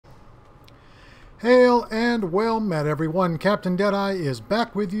Hail and well met, everyone. Captain Deadeye is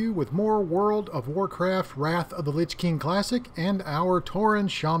back with you with more World of Warcraft Wrath of the Lich King Classic and our Tauren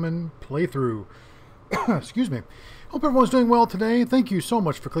Shaman playthrough. Excuse me. Hope everyone's doing well today. Thank you so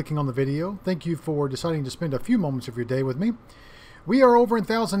much for clicking on the video. Thank you for deciding to spend a few moments of your day with me. We are over in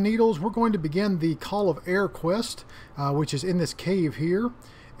Thousand Needles. We're going to begin the Call of Air quest, which is in this cave here,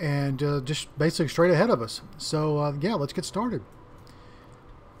 and just basically straight ahead of us. So, yeah, let's get started.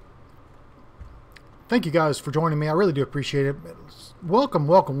 Thank you guys for joining me. I really do appreciate it. Welcome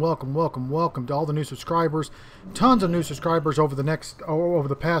to all the new subscribers. Tons of new subscribers over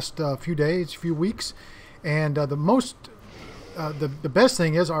the past few days, few weeks, and the best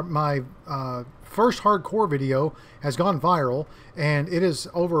thing is my first hardcore video has gone viral, and it is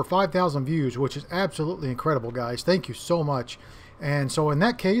over 5,000 views, which is absolutely incredible, guys. Thank you so much. And so in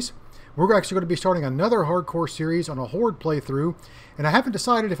that case, we're actually going to be starting another hardcore series on a Horde playthrough, and I haven't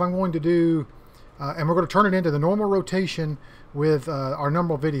decided if I'm going to do. And we're going to turn it into the normal rotation with our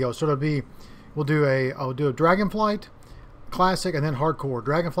normal videos. So it'll be, I'll do a Dragonflight Classic and then Hardcore.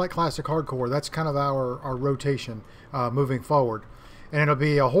 Dragonflight Classic, Hardcore. That's kind of our rotation moving forward. And it'll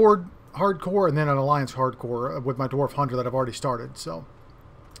be a Horde Hardcore and then an Alliance Hardcore with my Dwarf Hunter that I've already started. So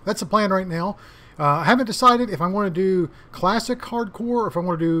that's the plan right now. I haven't decided if I'm going to do Classic Hardcore or if I'm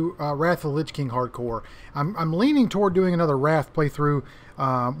going to do Wrath of the Lich King Hardcore. I'm leaning toward doing another Wrath playthrough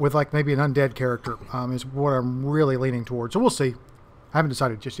with like maybe an undead character is what I'm really leaning toward. So we'll see. I haven't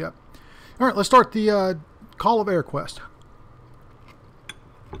decided just yet. All right, let's start the Call of Air quest.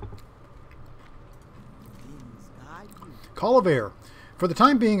 Call of Air. For the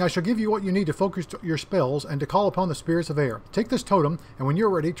time being, I shall give you what you need to focus your spells and to call upon the spirits of air. Take this totem, and when you're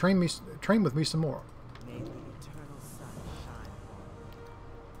ready, train with me some more.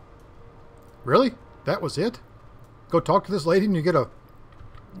 Really? That was it? Go talk to this lady and you get a...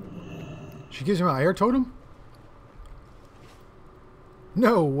 She gives me my air totem?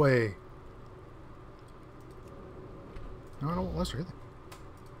 No way. No, let's read it.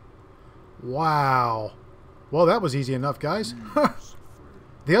 Wow. Well, that was easy enough, guys.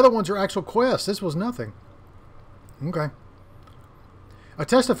 The other ones are actual quests. This was nothing. Okay. A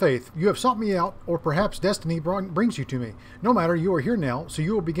test of faith. You have sought me out, or perhaps destiny brings you to me. No matter, you are here now, so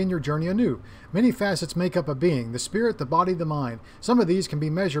you will begin your journey anew. Many facets make up a being, the spirit, the body, the mind. Some of these can be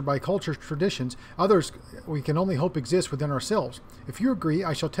measured by culture's traditions. Others we can only hope exist within ourselves. If you agree,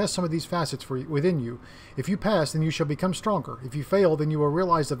 I shall test some of these facets within you. If you pass, then you shall become stronger. If you fail, then you will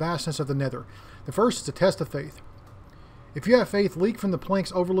realize the vastness of the nether. The first is a test of faith. If you have faith, leak from the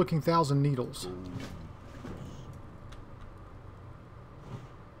planks overlooking Thousand Needles.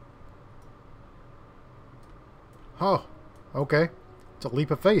 Oh, okay. It's a leap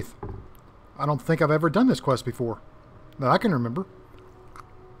of faith. I don't think I've ever done this quest before that I can remember.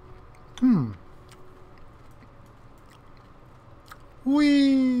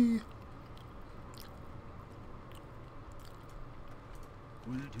 Whee!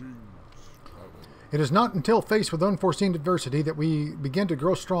 It is not until faced with unforeseen adversity that we begin to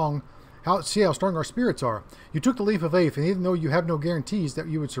grow strong, see how strong our spirits are. You took the leap of faith, and even though you have no guarantees that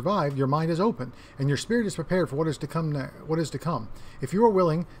you would survive, your mind is open, and your spirit is prepared for what is to come. If you are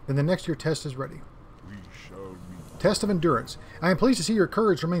willing, then the next year test is ready. Test of endurance. I am pleased to see your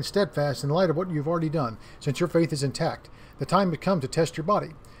courage remain steadfast in light of what you've already done, since your faith is intact. The time has come to test your body.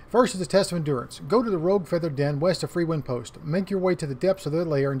 First is the test of endurance. Go to the Rogue Feather Den west of Free Wind Post. Make your way to the depths of their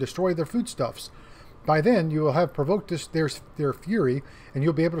lair and destroy their foodstuffs. By then, you will have provoked their fury, and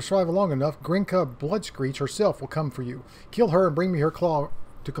you'll be able to survive long enough. Grinka Bloodscreech herself will come for you. Kill her and bring me her claw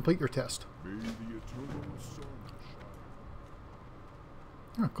to complete your test.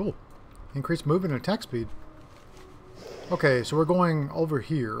 Oh, cool. Increased movement and attack speed. Okay, so we're going over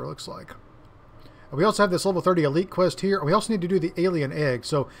here, it looks like. We also have this level 30 elite quest here. We also need to do the alien egg.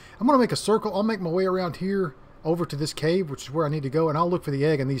 So I'm going to make a circle. I'll make my way around here over to this cave, which is where I need to go, and I'll look for the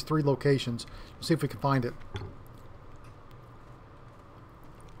egg in these 3 locations. We'll see if we can find it.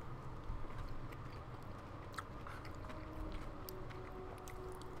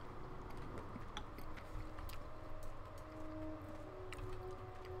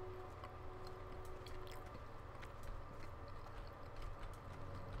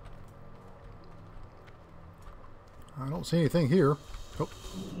 I don't see anything here. Oh.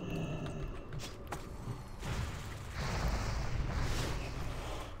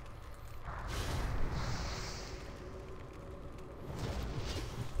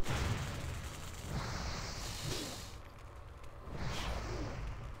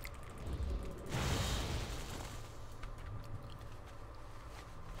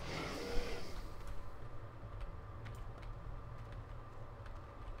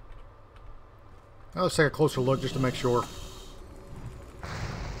 Now let's take a closer look just to make sure.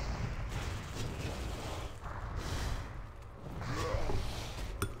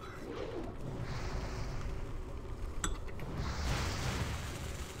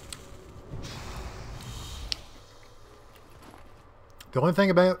 The only thing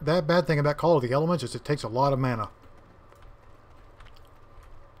about that bad thing about Call of the Elements is it takes a lot of mana.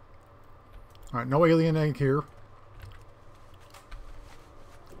 Alright, no alien egg here.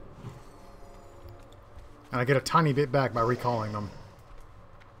 And I get a tiny bit back by recalling them.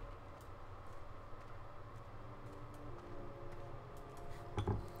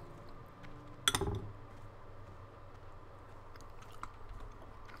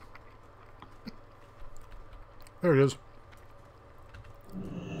 There it is.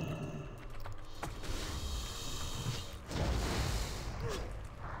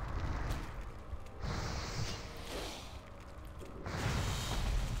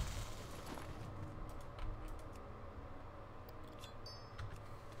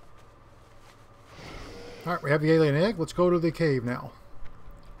 Alright, we have the alien egg. Let's go to the cave now.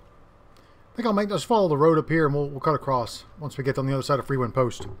 I think I'll make us follow the road up here and we'll cut across once we get on the other side of Freewind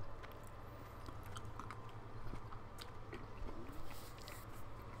Post.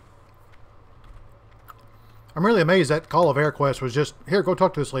 I'm really amazed that Call of Air Quest was just, here, go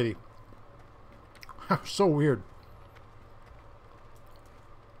talk to this lady. So weird.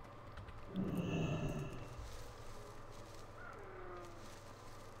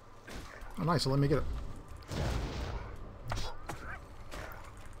 Oh, nice. So let me get it.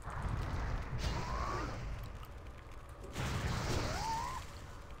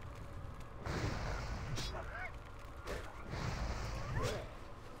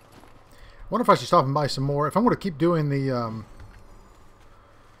 I wonder if I should stop and buy some more. If I'm going to keep doing the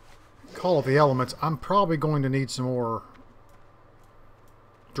Call of the Elements, I'm probably going to need some more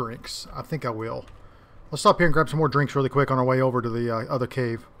drinks. I think I will. Let's stop here and grab some more drinks really quick on our way over to the other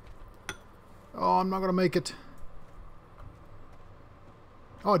cave. Oh, I'm not going to make it.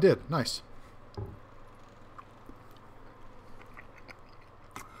 Oh, I did. Nice.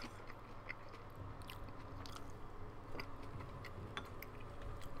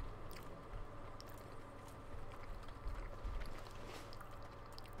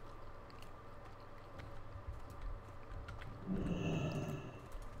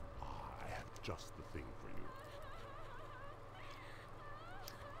 Just the thing for you.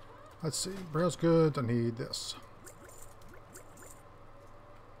 Let's see. Braille's good. I need this.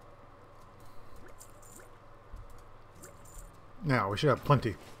 Now, we should have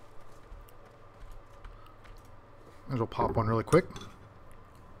plenty. Might as well pop one really quick.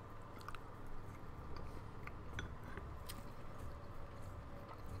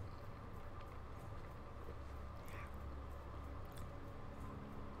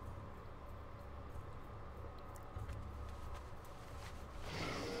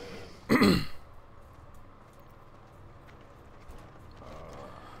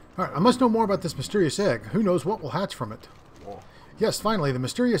 Alright, I must know more about this mysterious egg. Who knows what will hatch from it? Yes, finally, the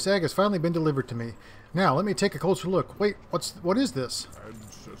mysterious egg has finally been delivered to me. Now, let me take a closer look. Wait, what is this?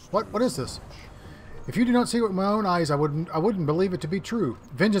 What is this? If you do not see it with my own eyes, I wouldn't believe it to be true.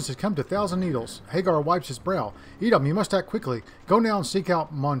 Vengeance has come to Thousand Needles. Hagar wipes his brow. Edom, you must act quickly. Go now and seek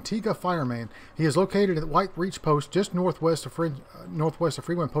out Montega Fireman. He is located at White Reach Post, just northwest of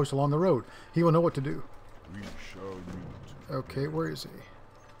Freewind Post along the road. He will know what to do. We shall meet. Okay, where is he?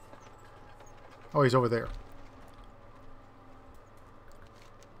 Oh, he's over there.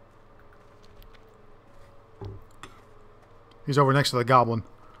 He's over next to the goblin.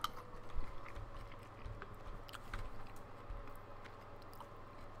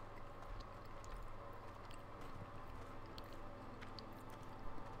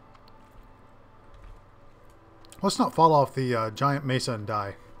 Let's not fall off the giant mesa and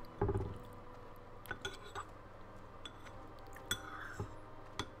die.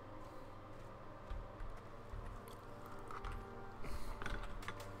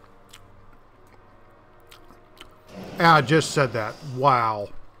 I just said that. Wow.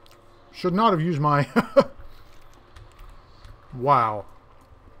 Should not have used my... Wow.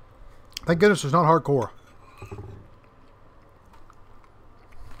 Thank goodness it's not hardcore.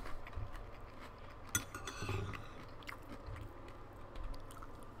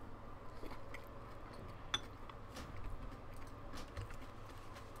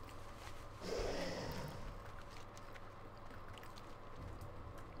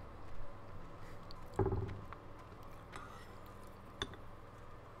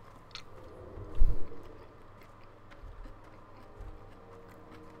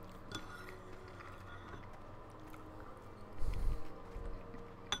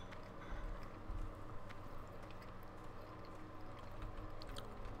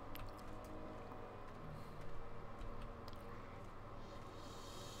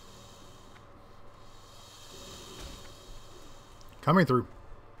 Coming through.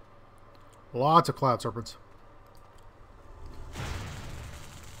 Lots of cloud serpents.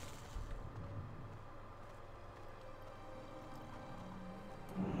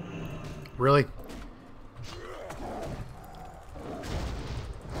 Really?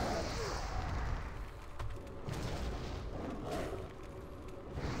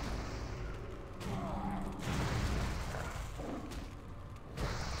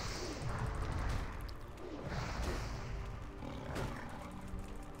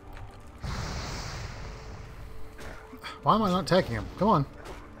 Why am I not attacking him? Come on.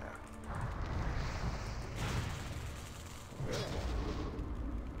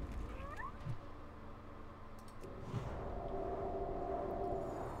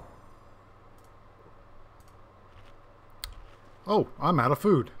 Oh, I'm out of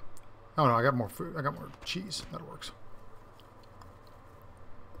food. Oh no, I got more food. I got more cheese. That works.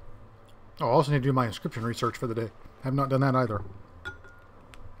 Oh, I also need to do my inscription research for the day. I have not done that either.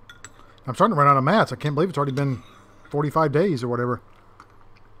 I'm starting to run out of mats. I can't believe it's already been 45 days or whatever.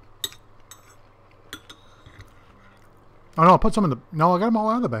 Oh no, I'll put some in the... No, I got them all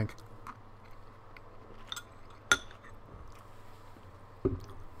out of the bank.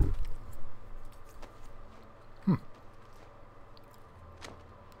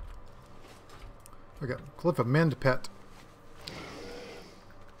 I got Cliff of Mend Pet.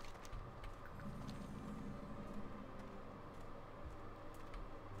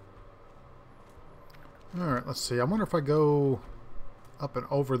 Alright, let's see. I wonder if I go up and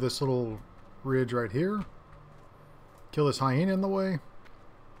over this little ridge right here. Kill this hyena in the way.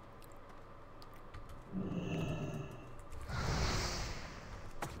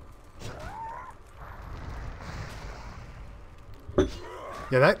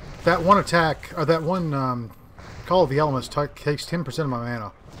 Yeah, that one attack, or that one Call of the Elements takes 10% of my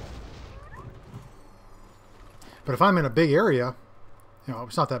mana. But if I'm in a big area, you know,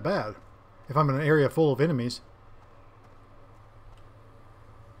 it's not that bad. If I'm in an area full of enemies.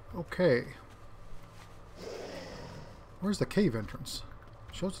 Okay. Where's the cave entrance?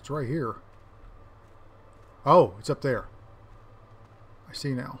 Shows it's right here. Oh, it's up there. I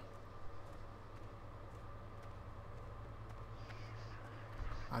see now.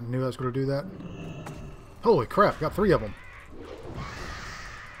 I knew I was going to do that. Holy crap, got 3 of them.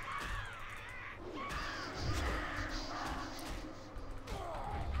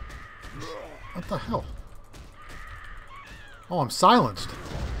 What the hell? Oh, I'm silenced.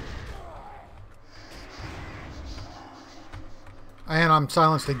 And I'm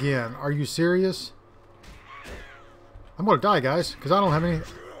silenced again. Are you serious? I'm going to die, guys, because I don't have any...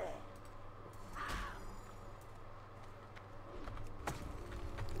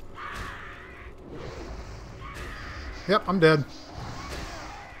 Yep, I'm dead.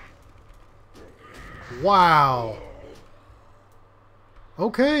 Wow.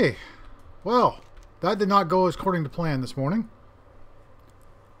 Okay. Well, that did not go according to plan this morning.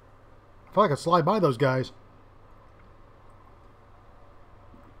 I feel like I could slide by those guys.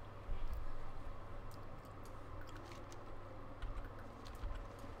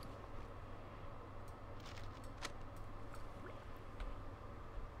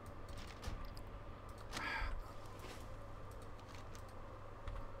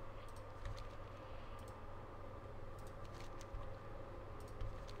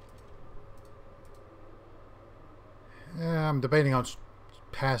 Yeah, I'm debating on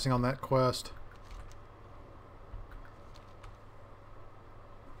passing on that quest.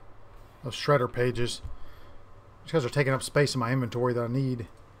 Those shredder pages. These guys are taking up space in my inventory that I need.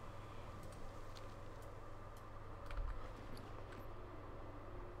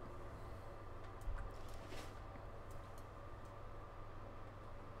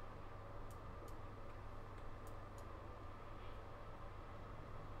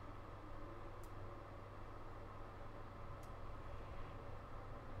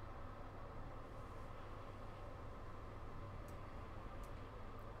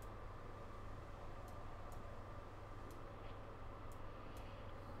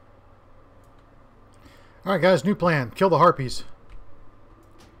 Alright guys, new plan. Kill the harpies.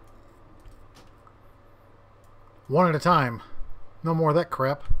 One at a time. No more of that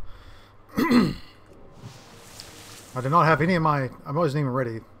crap. I did not have any of my... I wasn't even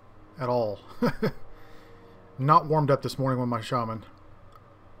ready at all. Not warmed up this morning with my shaman.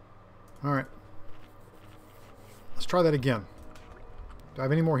 Alright. Let's try that again. Do I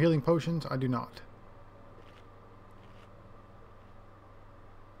have any more healing potions? I do not.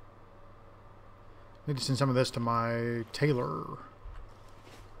 Need to send some of this to my tailor.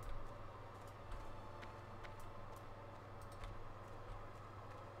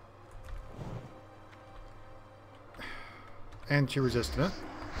 And she resisted it.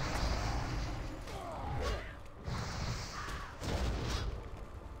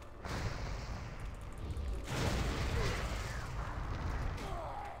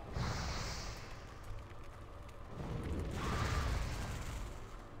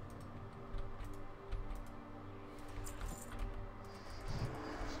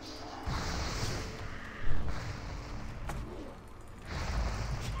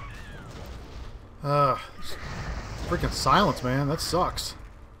 Freaking silence, man. That sucks.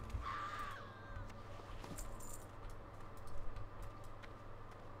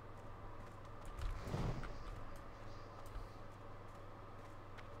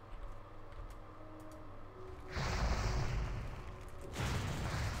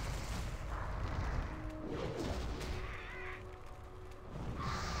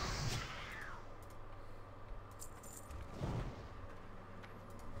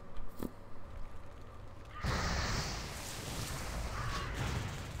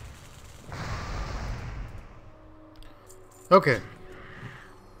 Okay.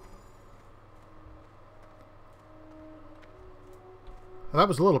 Well, that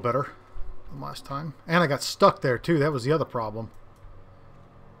was a little better than last time. And I got stuck there too. That was the other problem.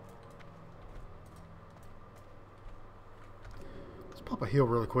 Let's pop a heal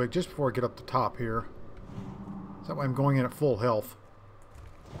really quick just before I get up the top here. That way I'm going in at full health.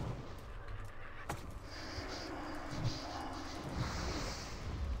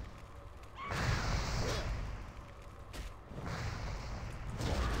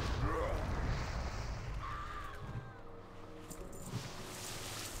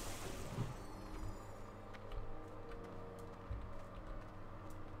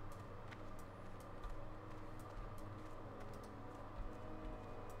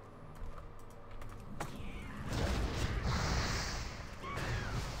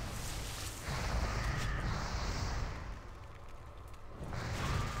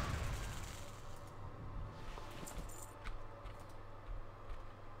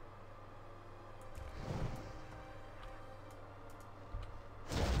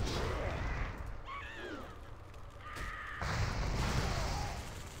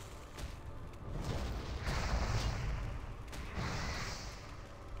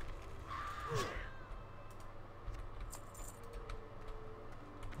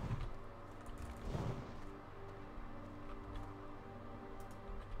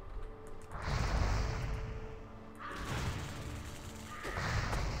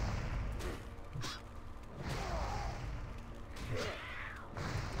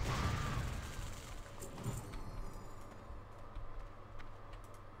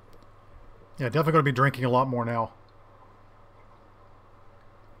 Yeah, definitely going to be drinking a lot more now.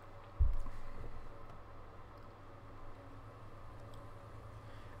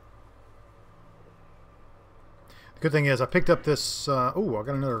 The good thing is I picked up this. Oh, I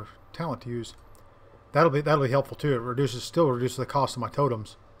got another talent to use. That'll be helpful too. It still reduces the cost of my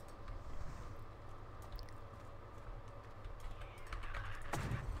totems.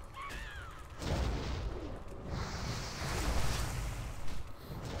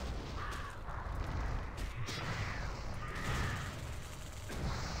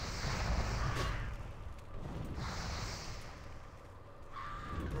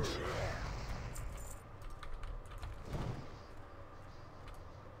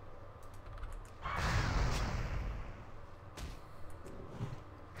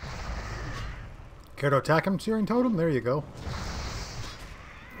 Care to attack him, Searing Totem? There you go.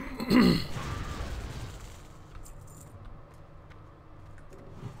 It's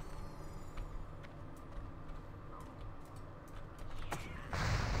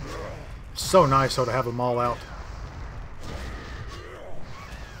so nice, though, to have them all out.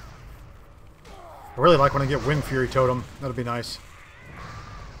 I really like when I get Wind Fury Totem. That'll be nice.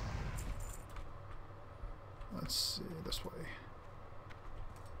 Let's see, this way.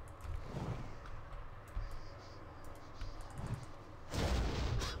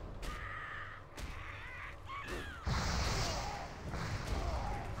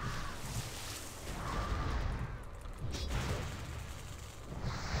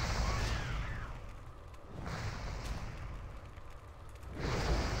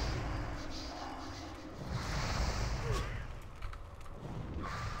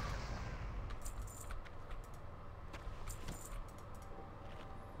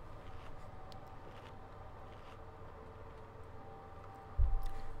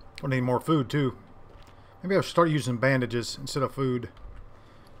 I need more food too. Maybe I'll start using bandages instead of food,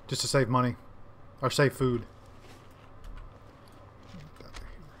 just to save money or save food.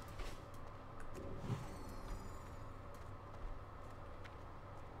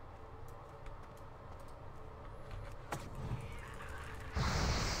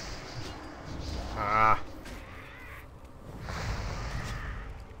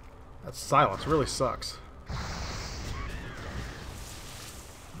 That silence really sucks.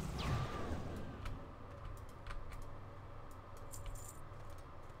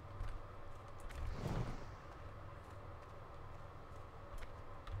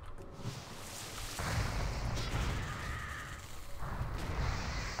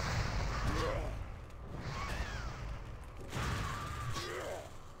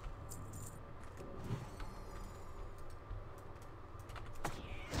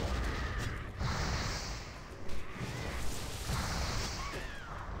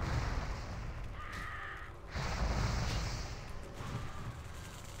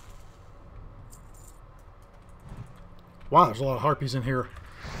 Wow, there's a lot of harpies in here.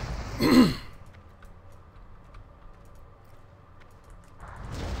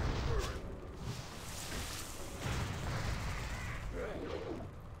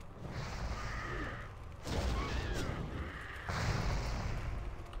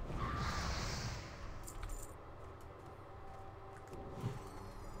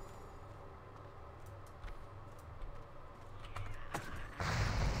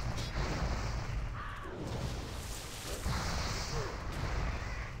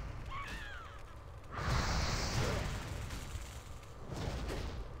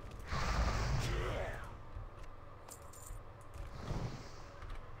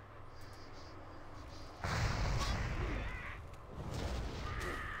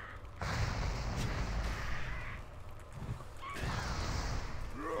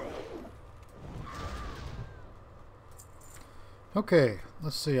 Okay,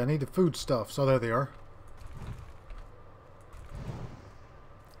 let's see. I need the food stuff. So there they are.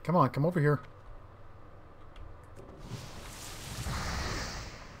 Come on, come over here.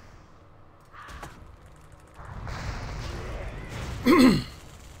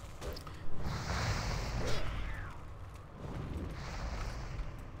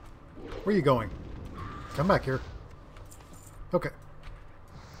 Where are you going? Come back here. Okay.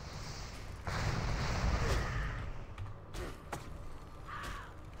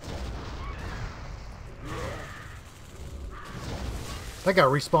 That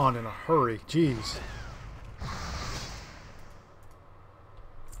got respawned in a hurry. Jeez.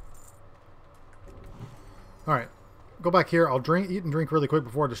 Alright. Go back here. I'll eat and drink really quick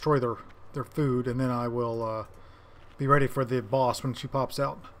before I destroy their food, and then I will be ready for the boss when she pops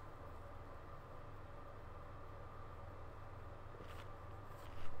out.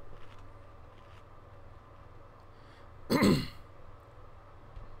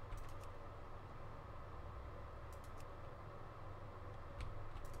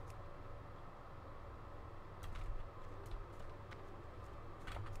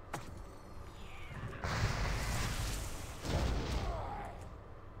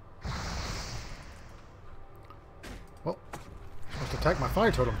 Well, supposed to attack my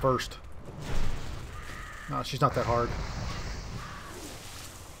fire totem first. No, she's not that hard.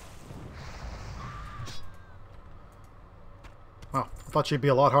 Wow, I thought she'd be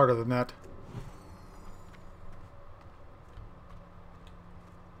a lot harder than that.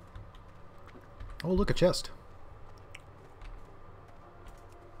 Oh, look, a chest.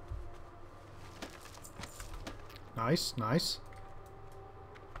 Nice, nice.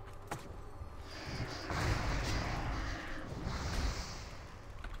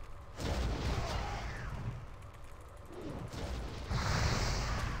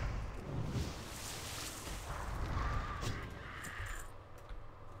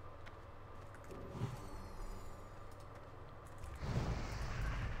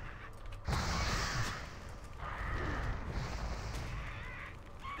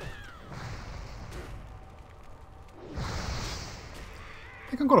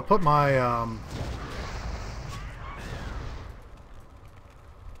 I think I'm going to put my I'm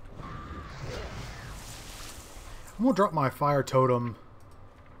going to drop my fire totem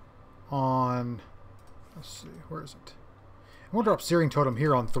on, let's see, where is it? I'm going to drop Searing Totem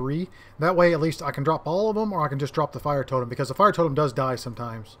here on 3. That way at least I can drop all of them, or I can just drop the fire totem, because the fire totem does die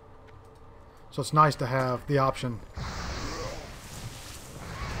sometimes. So it's nice to have the option.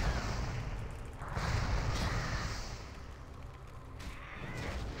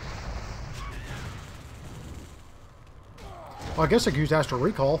 Well, I guess I could use Astral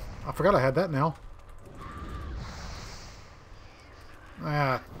Recall. I forgot I had that now.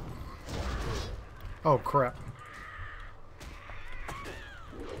 Ah. Oh, crap.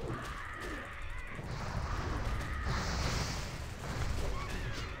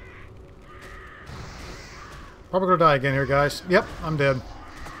 Probably gonna die again here, guys. Yep, I'm dead.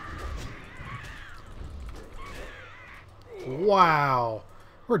 Wow.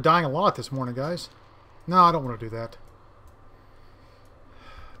 We're dying a lot this morning, guys. No, I don't want to do that.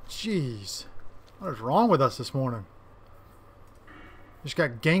 Jeez. What is wrong with us this morning? Just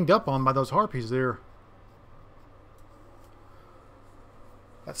got ganged up on by those harpies there.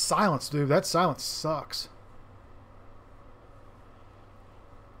 That silence, dude. That silence sucks.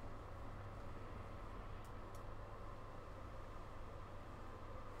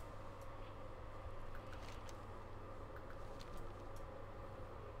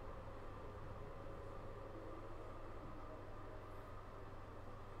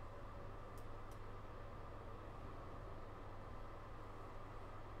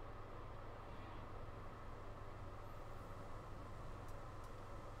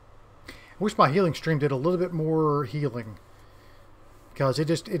 I wish my healing stream did a little bit more healing, because it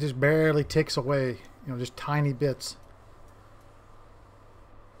just barely ticks away, you know, just tiny bits.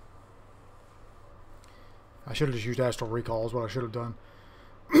 I should have just used Astral Recall is what I should have done.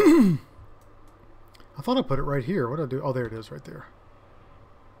 I thought I put it right here. What did I do? Oh, there it is right there.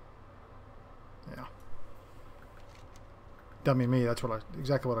 Yeah. Dummy me. That's what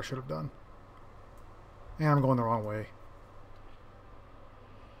exactly what I should have done. And I'm going the wrong way.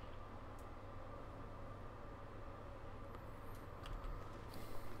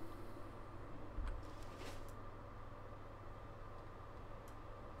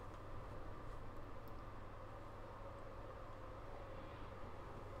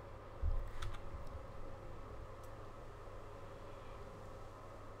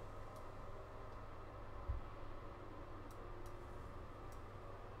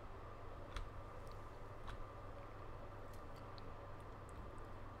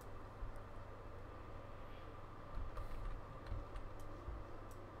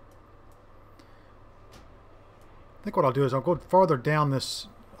 I think what I'll do is I'll go farther down this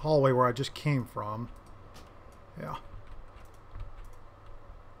hallway where I just came from. Yeah.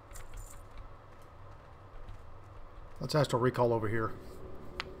 Let's Astral Recall over here.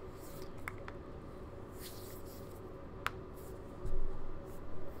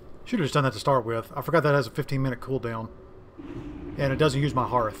 Should have just done that to start with. I forgot that has a 15-minute cooldown. And it doesn't use my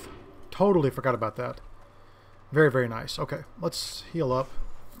hearth. Totally forgot about that. Very, very nice. Okay, let's heal up.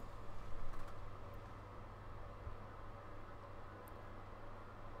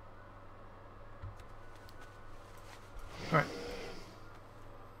 Alright.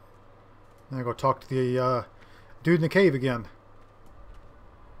 Now I go talk to the dude in the cave again.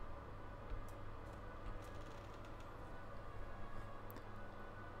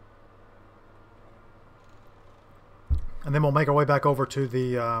 And then we'll make our way back over to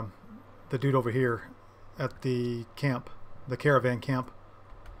the dude over here at the camp, the caravan camp.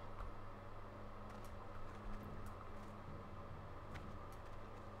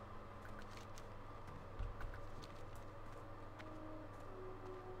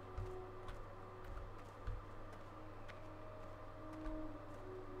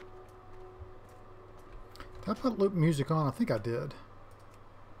 Did I put loop music on? I think I did.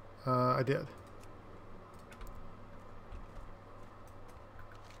 I did.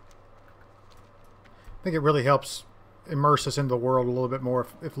 I think it really helps immerse us into the world a little bit more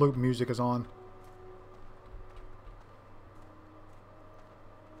if loop music is on.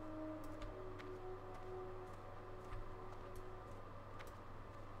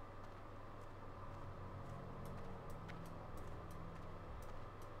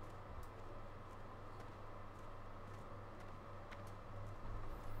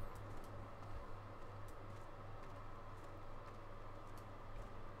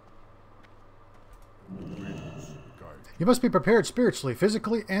 You must be prepared spiritually,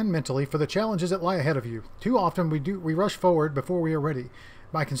 physically, and mentally for the challenges that lie ahead of you. Too often we rush forward before we are ready.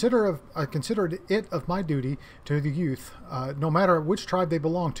 I considered it of my duty to the youth, no matter which tribe they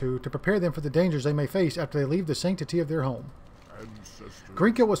belong to prepare them for the dangers they may face after they leave the sanctity of their home.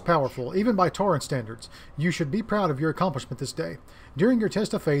 Grinka was powerful, even by Tauren standards. You should be proud of your accomplishment this day. During your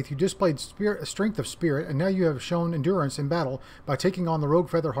test of faith, you displayed strength of spirit, and now you have shown endurance in battle by taking on the rogue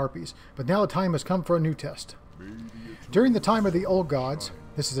feather harpies. But now the time has come for a new test. During the time of the old gods,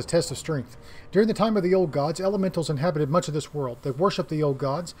 this is a test of strength. During the time of the old gods, elementals inhabited much of this world. They worshipped the old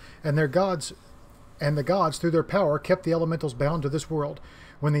gods, and the gods, through their power, kept the elementals bound to this world.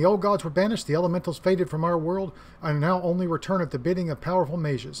 When the old gods were banished, the elementals faded from our world and now only return at the bidding of powerful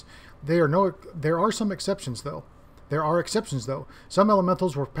mages. There are some exceptions, though. Some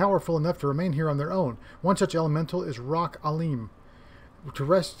elementals were powerful enough to remain here on their own. One such elemental is Rock Alim.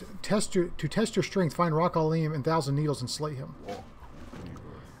 To test your strength, find Rock Alim in Thousand Needles and slay him.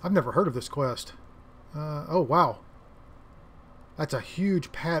 I've never heard of this quest. Oh, wow. That's a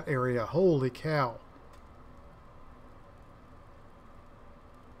huge pat area. Holy cow.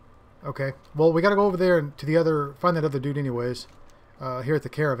 Okay. Well, we got to go over there and find that other dude anyways. here at the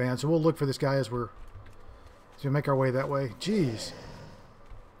caravan. So we'll look for this guy as we make our way that way. Jeez.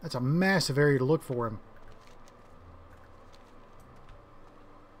 That's a massive area to look for him.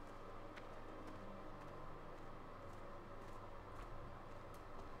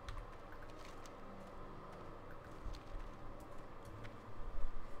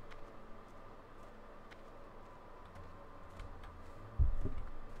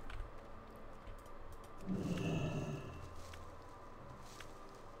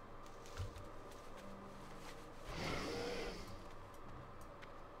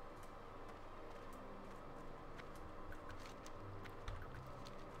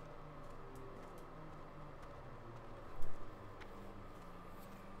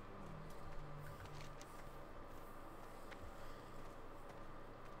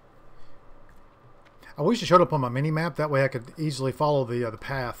 I wish it showed up on my mini-map. That way I could easily follow the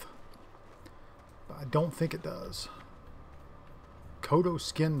path. But I don't think it does. Kodo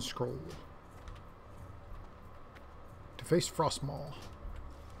Skin Scroll. To face Frostmaw.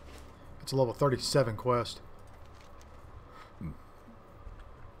 It's a level 37 quest.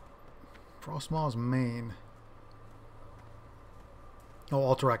 Frostmaw's main. Oh,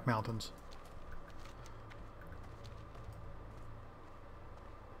 Alterac Mountains.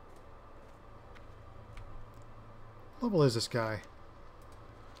 What level is this guy?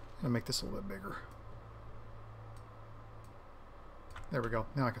 I'm gonna make this a little bit bigger. There we go.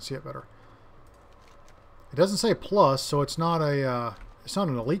 Now I can see it better. It doesn't say plus, so it's not an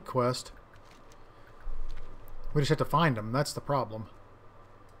elite quest. We just have to find them. That's the problem.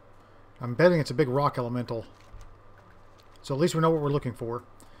 I'm betting it's a big rock elemental. So at least we know what we're looking for.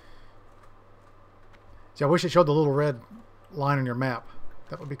 See, I wish it showed the little red line on your map.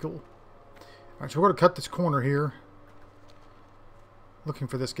 That would be cool. Alright, so we're going to cut this corner here. Looking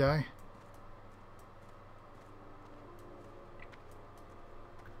for this guy.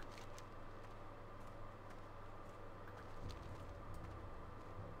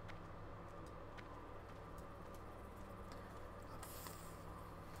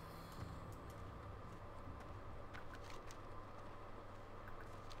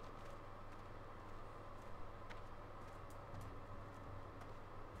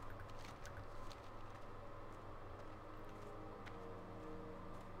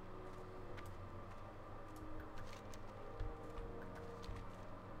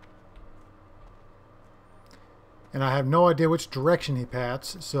 And I have no idea which direction he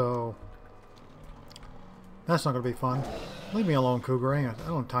pats, so that's not going to be fun. Leave me alone, Cougar. I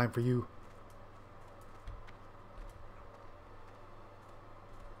don't have time for you.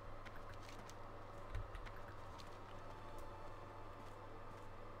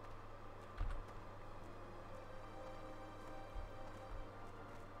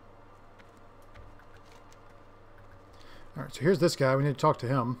 Alright, so here's this guy. We need to talk to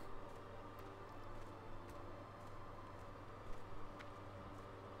him.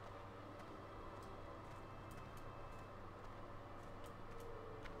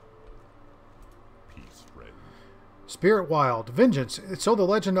 Spirit Wild. Vengeance. So the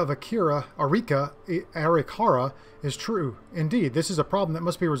legend of Arika Arikara is true. Indeed, this is a problem that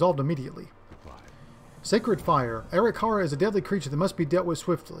must be resolved immediately. Sacred Fire. Arikara is a deadly creature that must be dealt with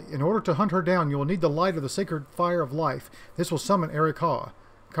swiftly. In order to hunt her down, you will need the light of the sacred fire of life. This will summon Arikara.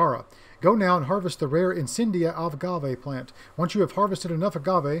 Go now and harvest the rare Incendia agave plant. Once you have harvested enough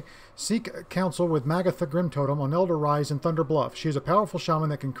agave, seek counsel with Magatha Grimtotem on Elder Rise and Thunder Bluff. She is a powerful shaman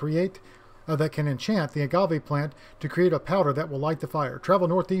that can enchant the agave plant to create a powder that will light the fire. Travel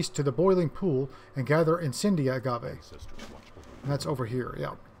northeast to the boiling pool and gather Incendia agave. And that's over here,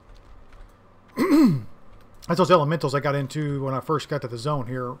 yeah. That's those elementals I got into when I first got to the zone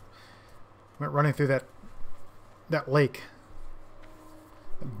here. Went running through that lake.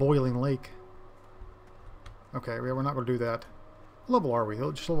 That boiling lake. Okay, we're not going to do that. What level are we?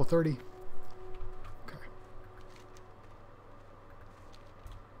 Just level 30? Okay.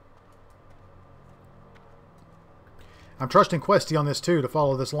 I'm trusting Questy on this too to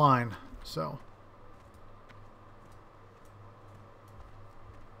follow this line, so...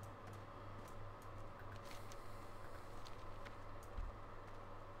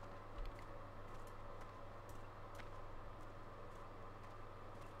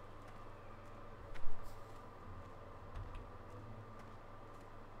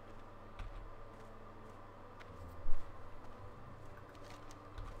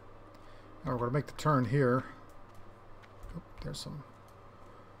 Now we're going to make the turn here. Oh, there's some...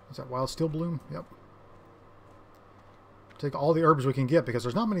 Is that Wild Steel Bloom? Yep. Take all the herbs we can get because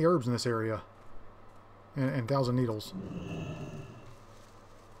there's not many herbs in this area. And Thousand Needles.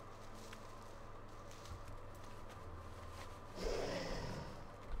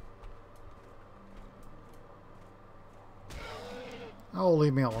 Oh,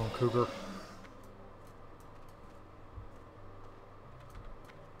 leave me alone, Cougar.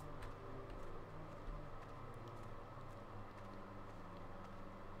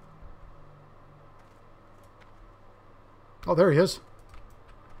 Oh, there he is.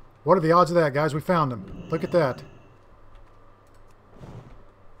 What are the odds of that, guys? We found him. Look at that.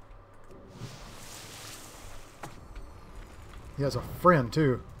 He has a friend,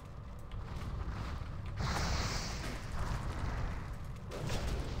 too.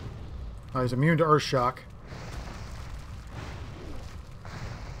 He's immune to earth shock.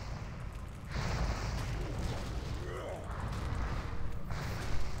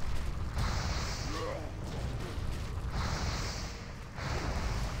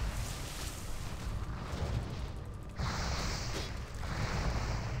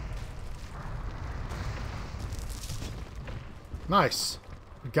 Nice.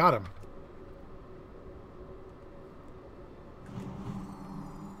 We got him.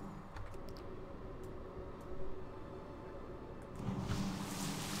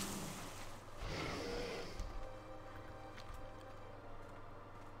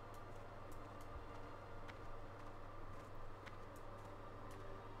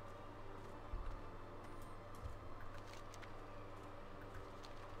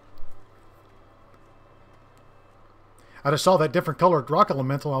 I just saw that different colored rock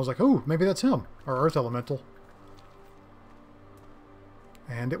elemental. I was like, ooh, maybe that's him. Or earth elemental.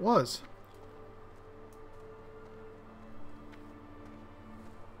 And it was.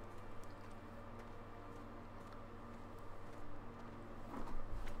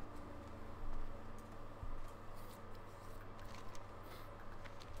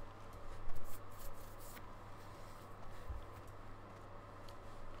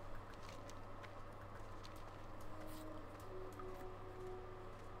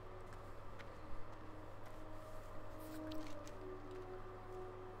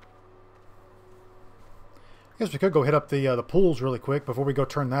 I guess we could go hit up the pools really quick before we go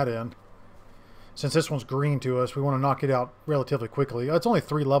turn that in. Since this one's green to us, we want to knock it out relatively quickly. It's only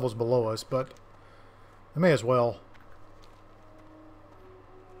 3 levels below us, but I may as well.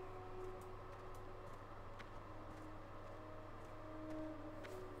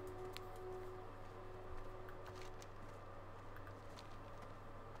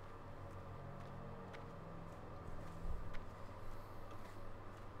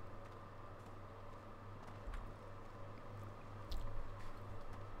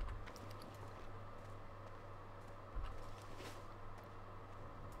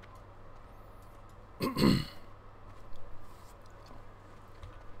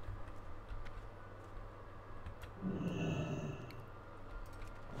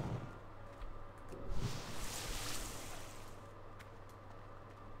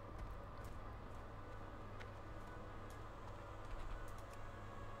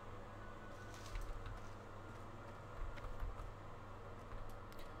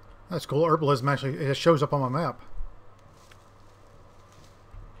 That's cool. Herbalism actually it shows up on my map.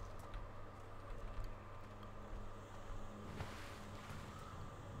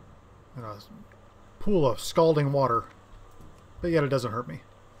 And a pool of scalding water. But yet it doesn't hurt me.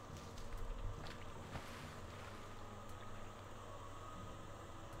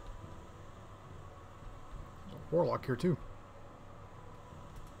 There's a warlock here too.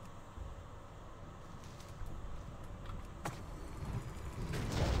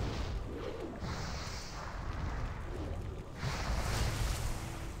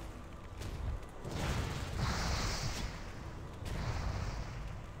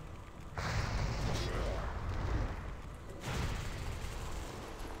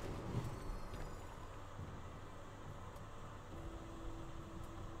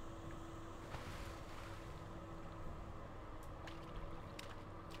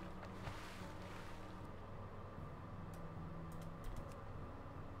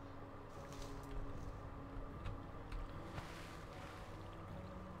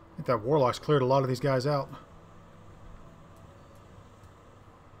 I think that warlock's cleared a lot of these guys out.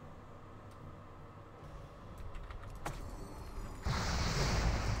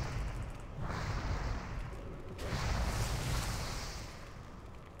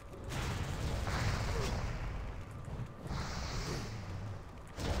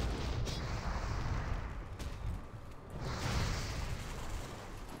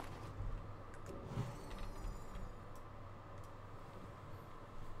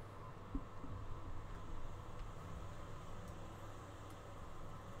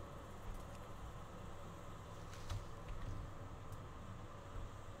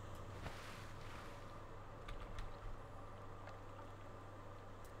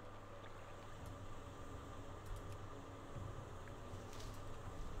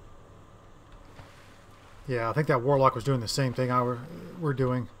 Yeah, I think that Warlock was doing the same thing we're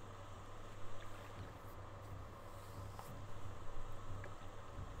doing.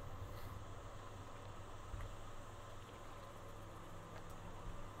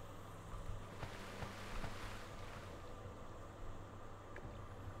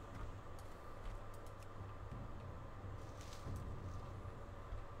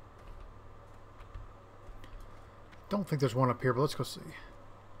 Don't think there's one up here, but let's go see.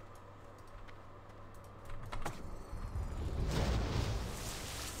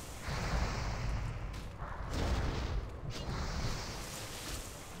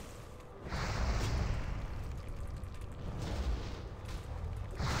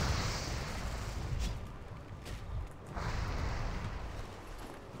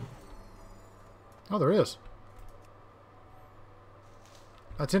 Oh, there is.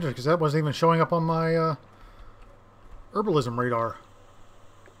 That's interesting because that wasn't even showing up on my herbalism radar.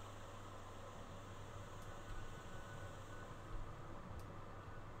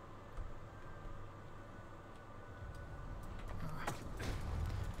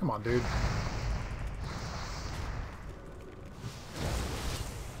 Come on, dude.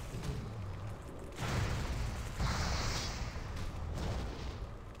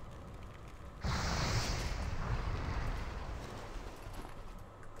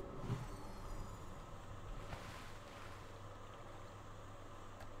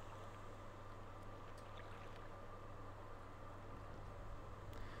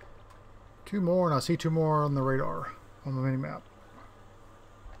 Two more, and I see two more on the radar, on the mini-map.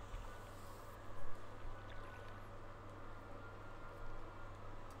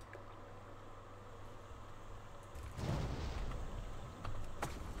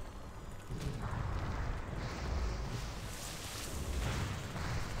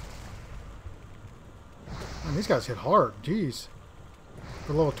 Man, these guys hit hard. Jeez.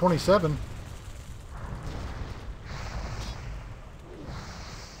 For level 27.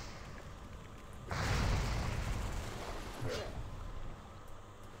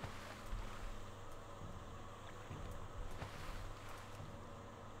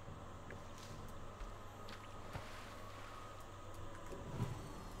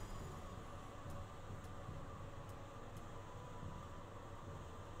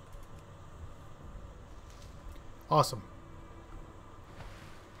 Awesome.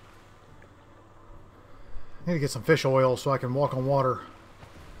 I need to get some fish oil so I can walk on water.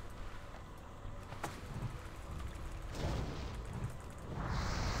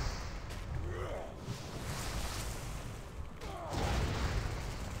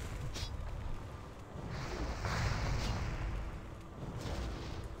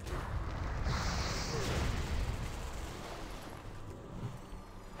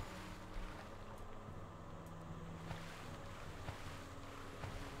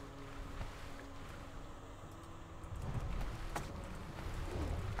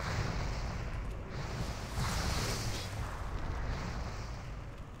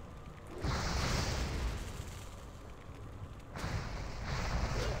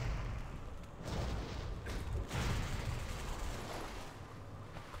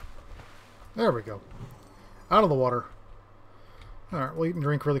 There we go. Out of the water. Alright, we'll eat and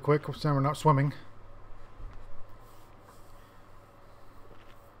drink really quick so we're not swimming.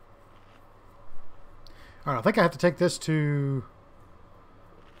 Alright, I think I have to take this to...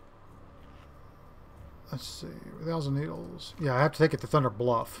 Let's see, 1,000 needles. Yeah, I have to take it to Thunder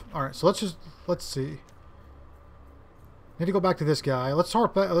Bluff. Alright, so let's see. Need to go back to this guy. Let's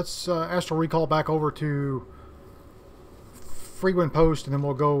astral recall back over to Freewind Post, and then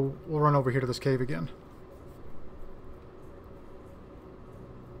we'll run over here to this cave again.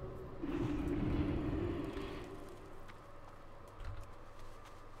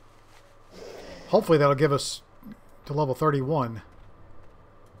 Hopefully that'll give us to level 31.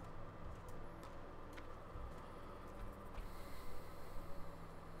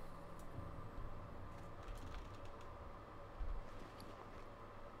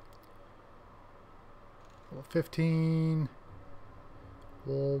 Level 15.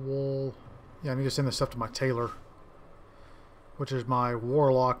 Wool. Yeah, I need to send this stuff to my tailor, which is my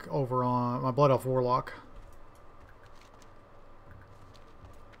warlock over on my Blood Elf warlock.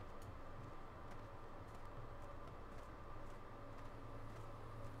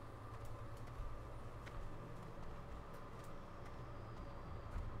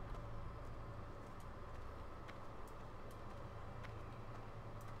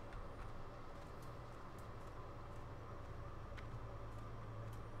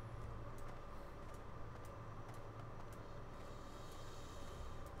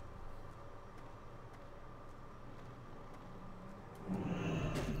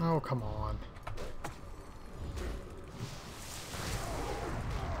 Oh, come on.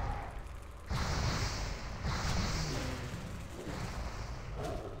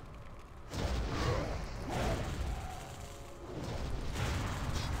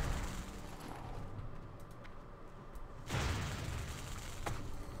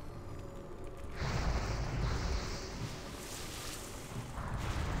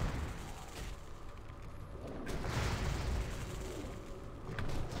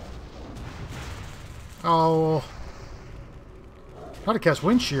 Oh. Tried to cast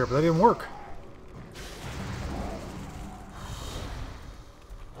Wind Shear, but that didn't work.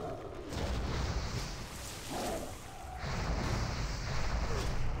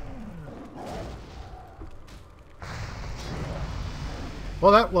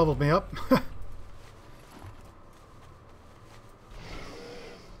 Well, that leveled me up.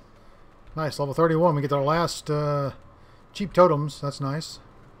 Nice, level 31. We get our last cheap totems. That's nice.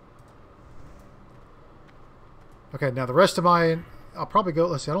 Okay, now the rest of my... I'll probably go...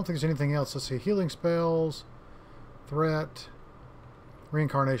 Let's see, I don't think there's anything else. Let's see, healing spells, threat,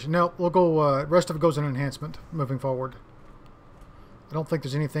 reincarnation. No, we'll go... rest of it goes in enhancement moving forward. I don't think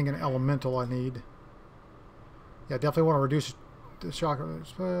there's anything in elemental I need. Yeah, definitely want to reduce the shock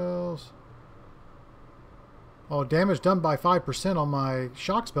spells. Oh, damage done by 5% on my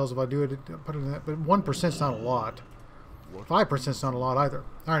shock spells if I do it, put it in that, but 1% is not a lot. 5% is not a lot either.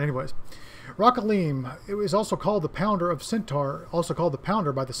 Alright, anyways. Rockalim, it was also called the Pounder of Centaur, also called the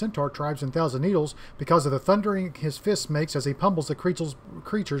Pounder by the Centaur tribes in Thousand Needles because of the thundering his fist makes as he pummels the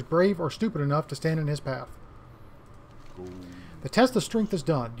creatures brave or stupid enough to stand in his path. The test of strength is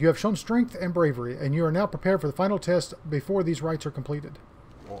done. You have shown strength and bravery, and you are now prepared for the final test before these rites are completed.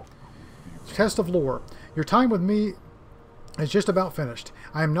 Test of lore. Your time with me is just about finished.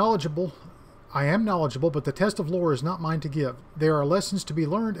 I am knowledgeable, but the test of lore is not mine to give. There are lessons to be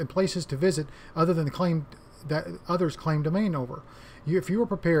learned and places to visit other than the claim that others claim domain over. If you are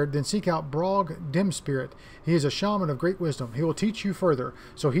prepared, then seek out Brog Dim Spirit. He is a shaman of great wisdom. He will teach you further,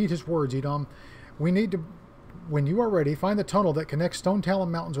 so heed his words, Edom. When you are ready, find the tunnel that connects Stone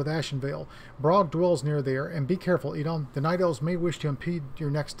Talon Mountains with Ashenvale. Brog dwells near there, and be careful, Edom. The Night Elves may wish to impede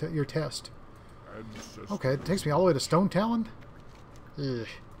your test. Okay, it takes me all the way to Stone Talon? Ugh.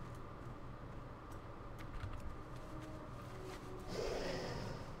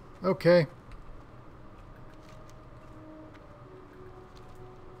 Okay.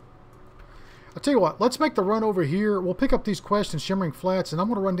 I'll tell you what, let's make the run over here. We'll pick up these quests in Shimmering Flats, and I'm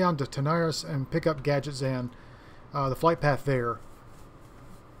going to run down to Tanaris and pick up Gadgetzan, the flight path there.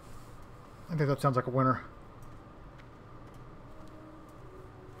 I think that sounds like a winner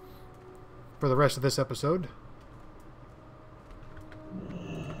for the rest of this episode.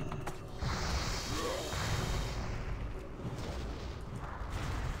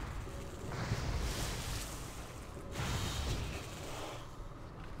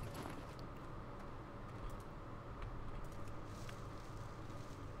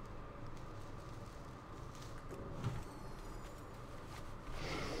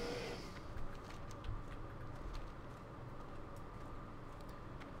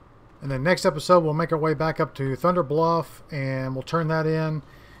 And then next episode, we'll make our way back up to Thunder Bluff, and we'll turn that in.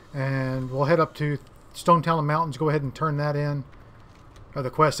 And we'll head up to Stone Talon Mountains, go ahead and turn that in. Or the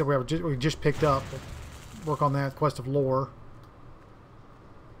quest that we just picked up. We'll work on that, Quest of Lore.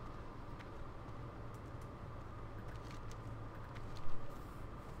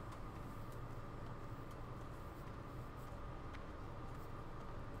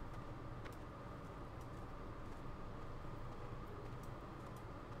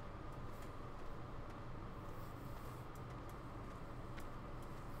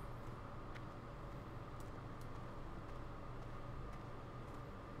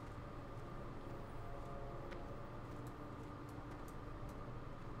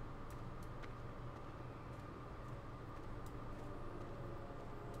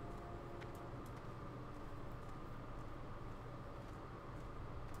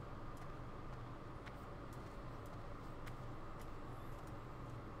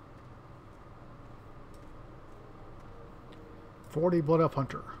 .40 Blood Elf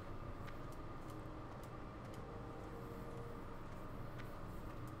Hunter.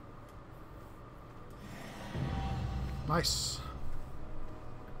 Nice.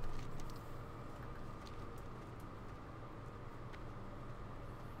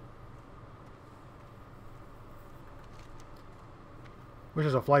 Which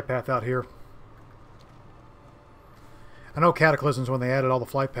is a flight path out here. I know Cataclysms when they added all the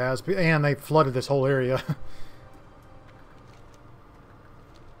flight paths, and they flooded this whole area.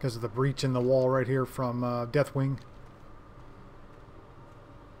 Because of the breach in the wall right here from Deathwing.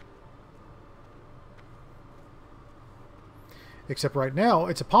 Except right now,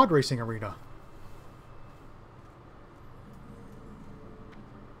 it's a pod racing arena.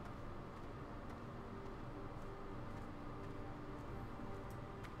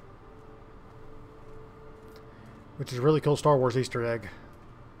 Which is a really cool Star Wars Easter egg.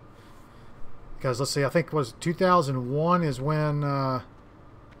 Because, let's see, I think it was 2001 is when...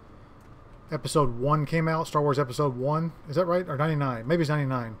 Episode 1 came out, Star Wars Episode 1. Is that right? Or 99? Maybe it's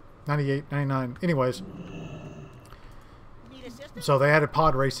 99. 98, 99. Anyways, Need assistance? so they added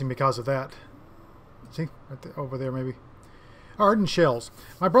pod racing because of that. See? Right there, over there, maybe. Ardent shells.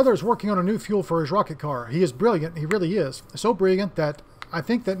 My brother is working on a new fuel for his rocket car. He is brilliant. He really is. So brilliant that I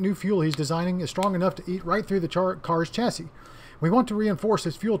think that new fuel he's designing is strong enough to eat right through the car's chassis. We want to reinforce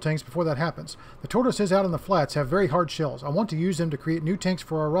his fuel tanks before that happens. The tortoises out in the flats have very hard shells. I want to use them to create new tanks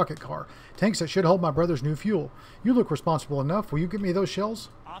for our rocket car. Tanks that should hold my brother's new fuel. You look responsible enough. Will you give me those shells?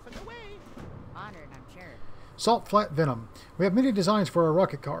 Off and away. Honored, I'm sure. Salt flat venom. We have many designs for our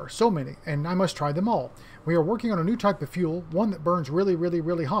rocket car. So many, and I must try them all. We are working on a new type of fuel, one that burns really, really,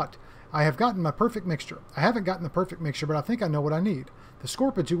 really hot. I have gotten my perfect mixture. I haven't gotten the perfect mixture, but I think I know what I need. The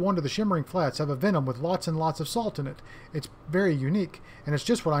scorpions who wander the Shimmering Flats have a venom with lots and lots of salt in it. It's very unique, and it's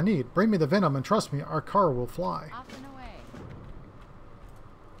just what I need. Bring me the venom, and trust me, our car will fly. Off and away.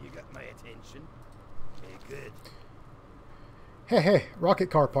 You got my attention. Okay, good. Hey,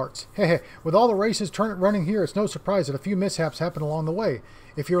 rocket car parts. Hey, with all the races running here, it's no surprise that a few mishaps happen along the way.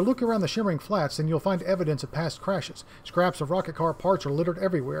 If you look around the Shimmering Flats, then you'll find evidence of past crashes. Scraps of rocket car parts are littered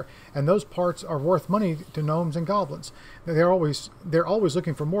everywhere, and those parts are worth money to gnomes and goblins. They're always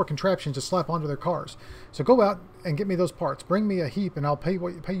looking for more contraptions to slap onto their cars. So go out and get me those parts. Bring me a heap, and I'll pay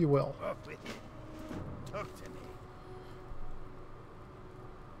you well. Off with you. Talk to me.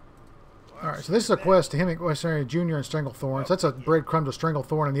 All right, so this is a quest to Hemingway Western Jr. and Stranglethorns. That's a breadcrumb to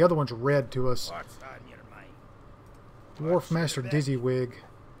Stranglethorn, and the other one's red to us. What's on your mind? Dwarf Master Dizzywig.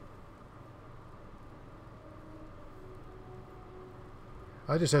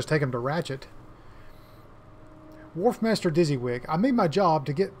 I just says take him to Ratchet. Wharf Master Dizzywig. I make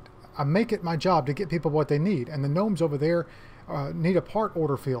it my job to get people what they need, and the gnomes over there need a part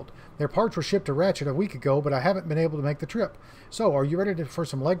order field. Their parts were shipped to Ratchet a week ago, but I haven't been able to make the trip. So, are you ready for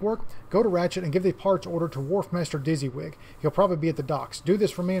some legwork? Go to Ratchet and give the parts order to Wharf Master Dizzywig. He'll probably be at the docks. Do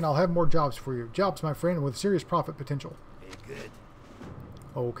this for me, and I'll have more jobs for you. Jobs, my friend, with serious profit potential. Hey, good.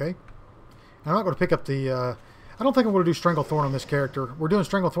 Okay. I'm not going to pick up the... I don't think I'm going to do Stranglethorn on this character. We're doing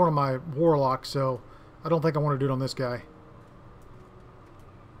Stranglethorn on my Warlock, so I don't think I want to do it on this guy.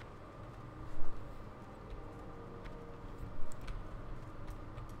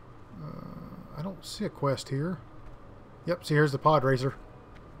 I don't see a quest here. Yep, see, here's the pod racer.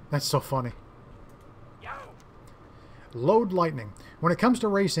 That's so funny. Load lightning. When it comes to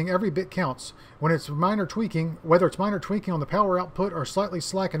racing, every bit counts. When it's minor tweaking, whether it's minor tweaking on the power output or slightly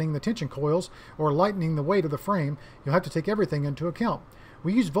slackening the tension coils or lightening the weight of the frame, you'll have to take everything into account.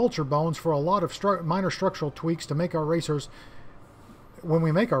 We use vulture bones for a lot of minor structural tweaks to make our racers when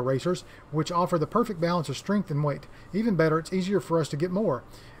we make our racers, which offer the perfect balance of strength and weight. Even better, it's easier for us to get more.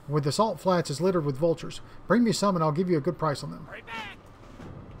 With the salt flats is littered with vultures. Bring me some and I'll give you a good price on them. Right back.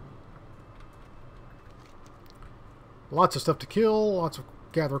 Lots of stuff to kill, lots of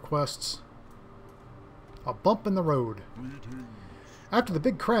gather quests. A bump in the road. After the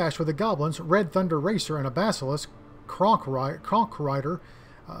big crash with the goblins, Red Thunder Racer and a Basilisk, Kronk Rider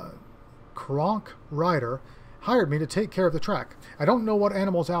hired me to take care of the track. I don't know what all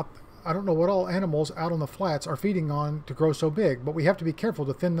animals out on the flats are feeding on to grow so big, but we have to be careful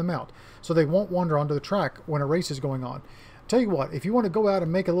to thin them out so they won't wander onto the track when a race is going on. Tell you what, if you want to go out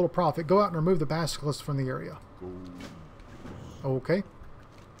and make a little profit, go out and remove the basilisks from the area. Okay.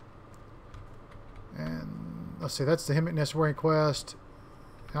 And let's see, that's the Hemmet Necessary quest.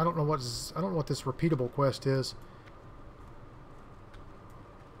 I don't know what this repeatable quest is.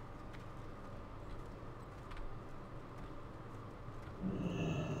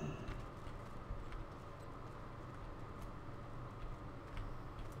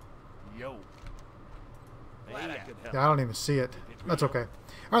 Yo. Glad I could help. Yeah, I don't even see it. That's okay. All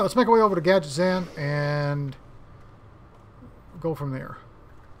right, let's make our way over to Gadgetzan and go from there.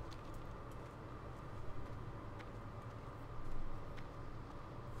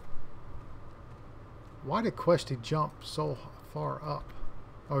 Why did Questy jump so far up?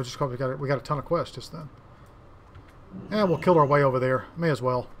 Oh, just because we got a ton of quests just then. And we'll kill our way over there. May as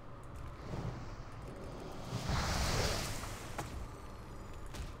well.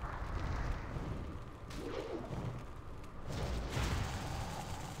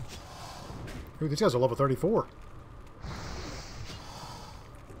 Ooh, these guys are level 34.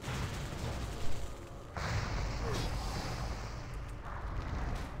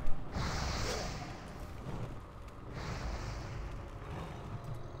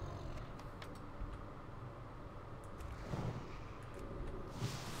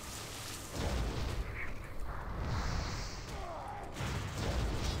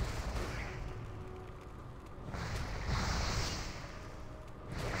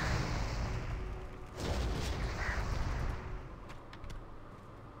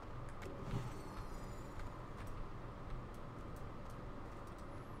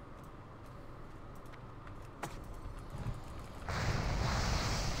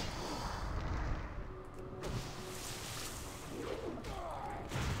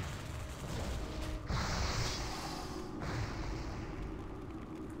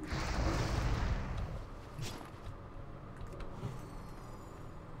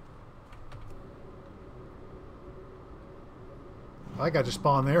 I got to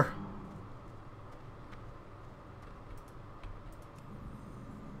spawn there.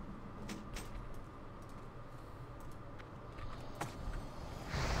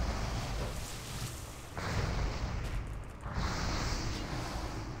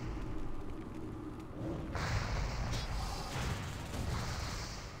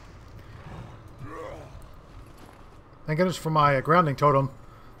 Thank goodness for my grounding totem.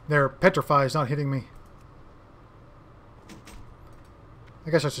 Their petrify is not hitting me. I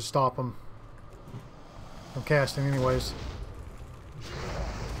guess I should stop them from casting anyways.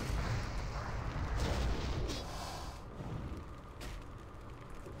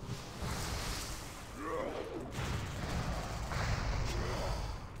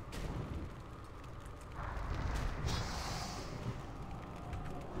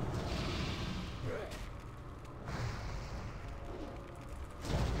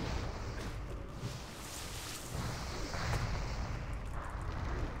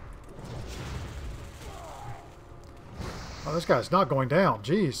 Oh, this guy's not going down.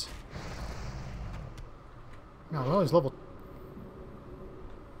 Jeez. No, well, he's level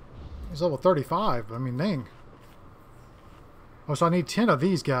 35. I mean, dang. Oh, so I need 10 of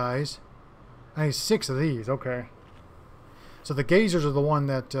these guys. I need 6 of these. Okay. So the gazers are the one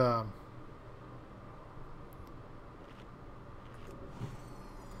that... the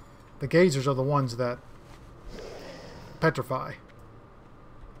gazers are the ones that petrify.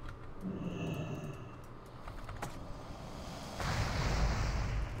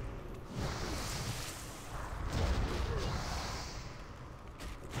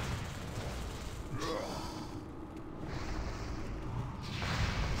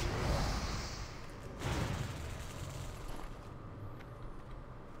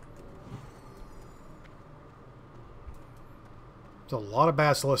 A lot of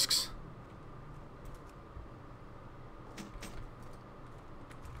basilisks.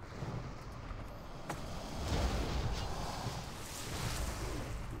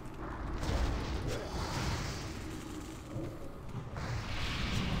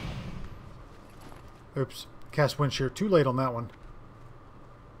 Oops. Cast wind shear too late on that one.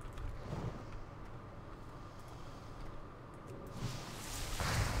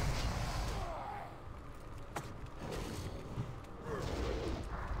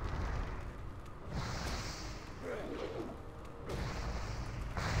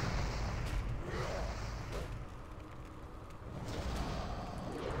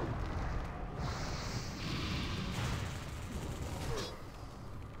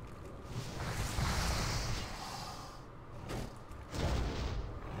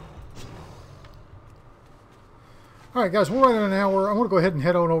 Alright guys, we're right at an hour. I'm going to go ahead and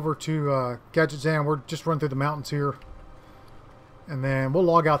head on over to Gadgetzan. We're just running through the mountains here. And then we'll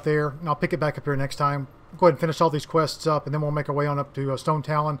log out there, and I'll pick it back up here next time. Go ahead and finish all these quests up, and then we'll make our way on up to Stone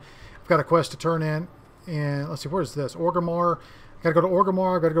Talon. I've got a quest to turn in, and let's see, where is this? Orgrimmar. I've got to go to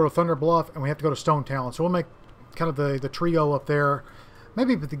Orgrimmar, I've got to go to Thunder Bluff, and we have to go to Stone Talon. So we'll make kind of the trio up there.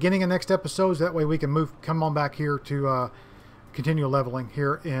 Maybe at the beginning of next episodes, that way we can come on back here to continue leveling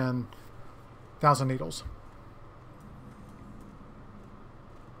here in Thousand Needles.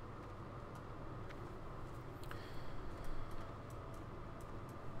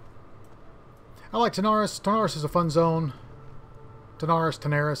 I like Tanaris. Tanaris is a fun zone.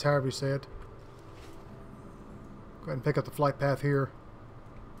 Tanaris, however you say it. Go ahead and pick up the flight path here.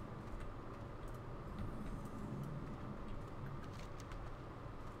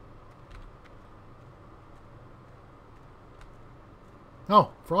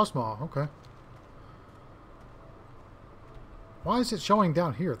 Oh, Frostmaw, okay. Why is it showing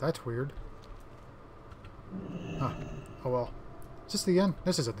down here? That's weird. Huh. Oh well. Is this the end?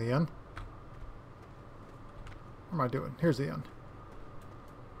 This isn't the end. What am I doing? Here's the end.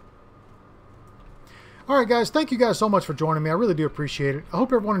 Alright guys, thank you guys so much for joining me. I really do appreciate it. I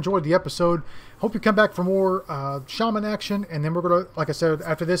hope everyone enjoyed the episode. Hope you come back for more Shaman action. And then we're going to, like I said,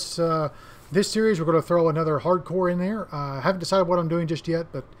 after this this series, we're going to throw another hardcore in there. I haven't decided what I'm doing just yet,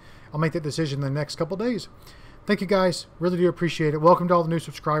 but I'll make that decision in the next couple days. Thank you guys. Really do appreciate it. Welcome to all the new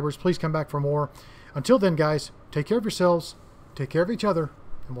subscribers. Please come back for more. Until then, guys, take care of yourselves, take care of each other,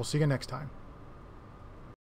 and we'll see you next time.